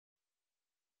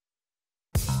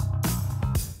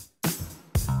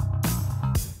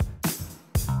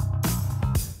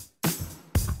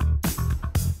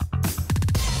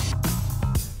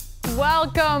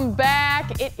welcome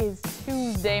back. It is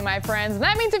Tuesday, my friends, and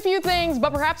that means a few things,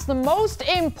 but perhaps the most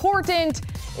important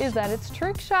is that it's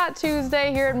Trick Shot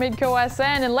Tuesday here at Midco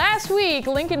SN. And last week,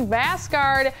 Lincoln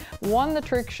Vasgard won the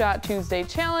Trick Shot Tuesday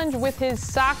challenge with his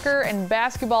soccer and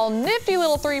basketball nifty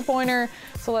little three-pointer.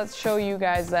 So let's show you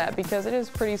guys that because it is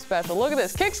pretty special. Look at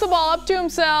this. Kicks the ball up to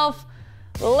himself.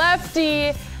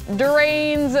 Lefty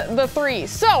drains the three.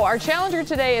 So our challenger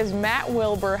today is Matt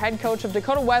Wilbur, head coach of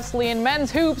Dakota Wesleyan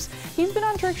men's hoops. He's been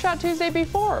on Trick Shot Tuesday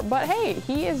before, but hey,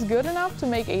 he is good enough to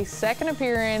make a second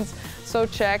appearance. So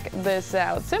check this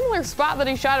out. Similar spot that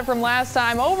he shot it from last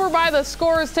time, over by the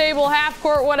scores table, half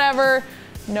court, whatever.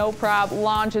 No prob,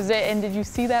 launches it, and did you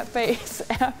see that face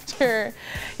after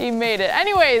he made it?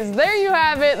 Anyways, there you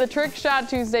have it, the Trick Shot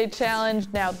Tuesday challenge.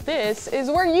 Now this is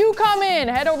where you come in.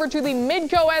 Head over to the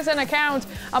Midco SN account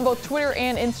on both Twitter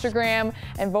and Instagram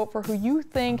and vote for who you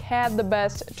think had the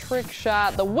best trick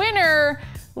shot. The winner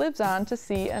lives on to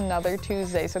see another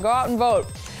Tuesday, so go out and vote.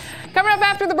 Coming up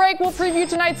after the break, we'll preview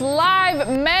tonight's live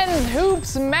men's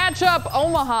hoops matchup,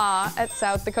 Omaha at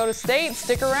South Dakota State.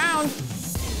 Stick around.